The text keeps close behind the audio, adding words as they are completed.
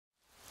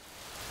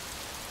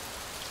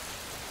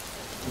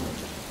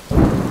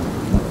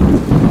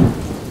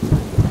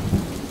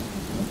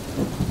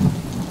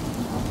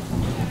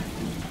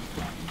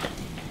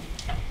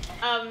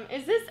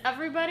Is this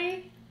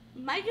everybody?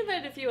 Mike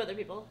invited a few other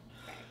people.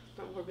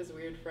 Don't work with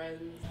weird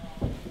friends.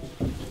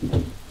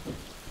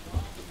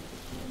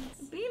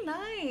 Be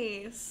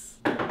nice.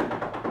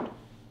 Can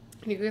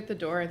you go get the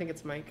door? I think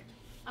it's Mike.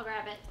 I'll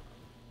grab it.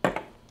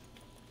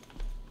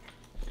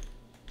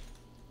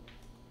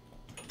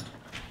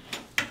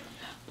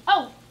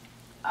 Oh!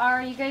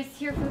 Are you guys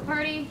here for the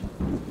party?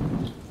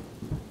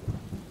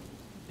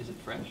 Is it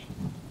fresh?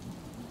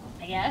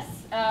 I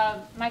guess.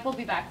 Mike will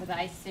be back with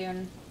ice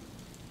soon.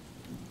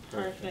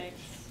 Perfect.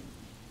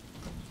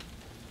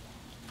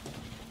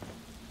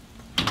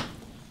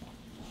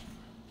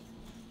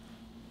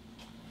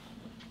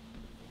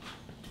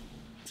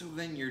 So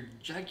then your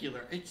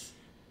jugular, it's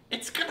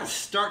gonna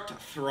start to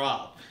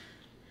throb.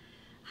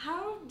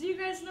 How do you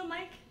guys know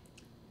Mike?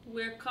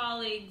 We're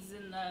colleagues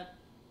in the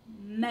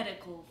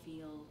medical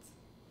field.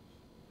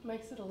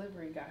 Mike's a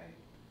delivery guy.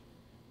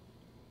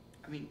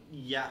 I mean,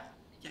 yeah,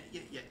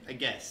 I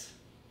guess.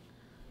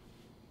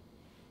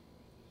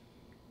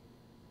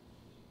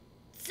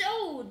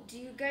 So, do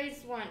you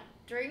guys want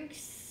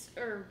drinks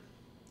or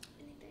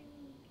anything?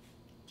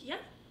 Yeah,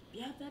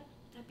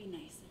 that'd be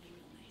nice. That'd be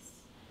real nice.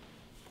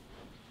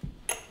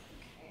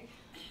 Okay.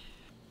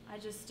 I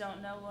just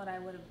don't know what I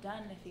would have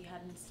done if he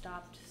hadn't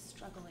stopped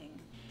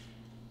struggling.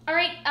 All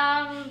right.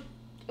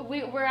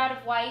 We're out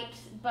of white,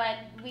 but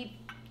we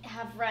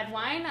have red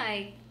wine.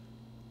 I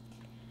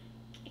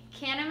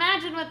can't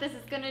imagine what this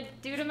is gonna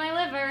do to my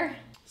liver.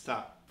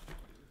 Stop.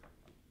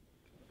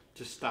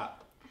 Just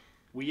stop.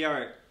 We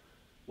are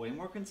way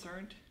more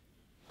concerned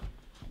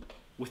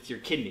with your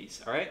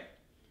kidneys, all right?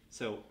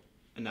 So,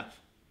 enough.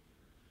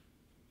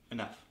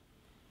 Enough.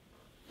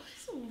 What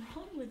is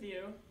wrong with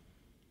you?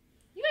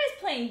 You guys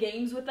playing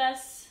games with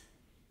us?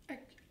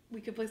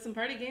 We could play some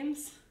party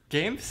games.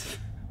 Games?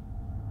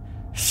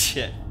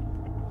 Shit.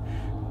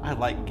 I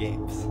like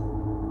games.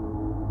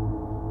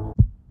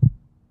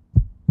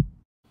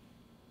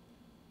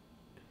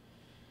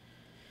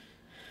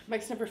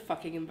 Mike's never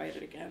fucking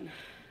invited again.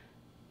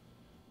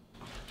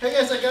 Hey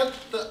guys, I got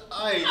the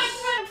ice.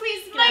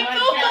 Please, Mike,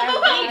 go,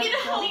 get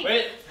help.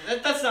 Wait,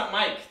 that's not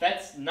Mike.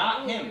 That's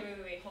not him.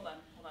 Wait, hold on.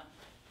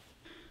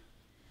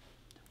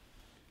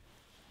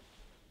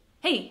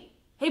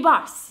 Hey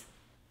boss.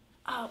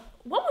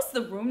 What was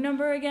the room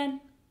number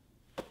again?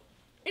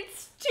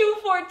 It's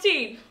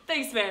 214.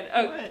 Thanks, man.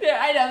 Oh, What? yeah,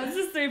 I know, this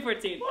is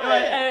 314. What?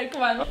 Alright,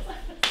 come on.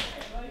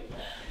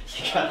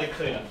 You gotta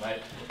clean up,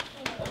 right?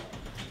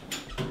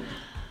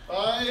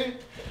 Bye.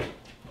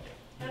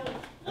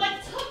 What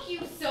took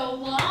you so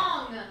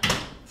long?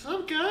 What's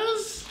up,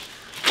 guys?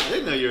 I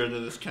didn't know you were into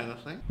this kind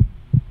of thing.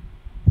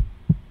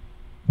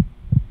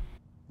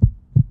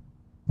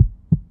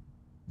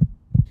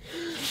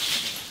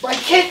 My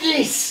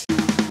kidneys!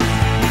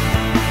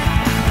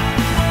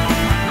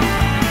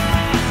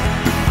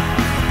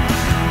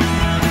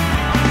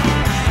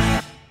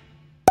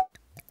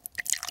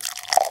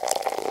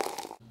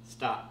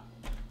 Stop.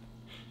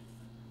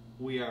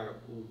 We are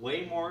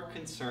way more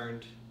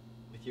concerned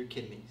with your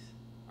kidneys,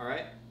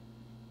 alright?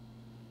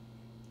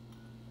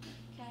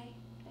 Okay,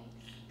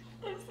 thanks.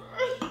 I'm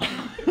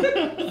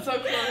sorry. So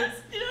close.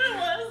 You know what it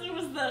was? It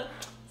was the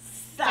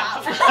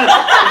stop.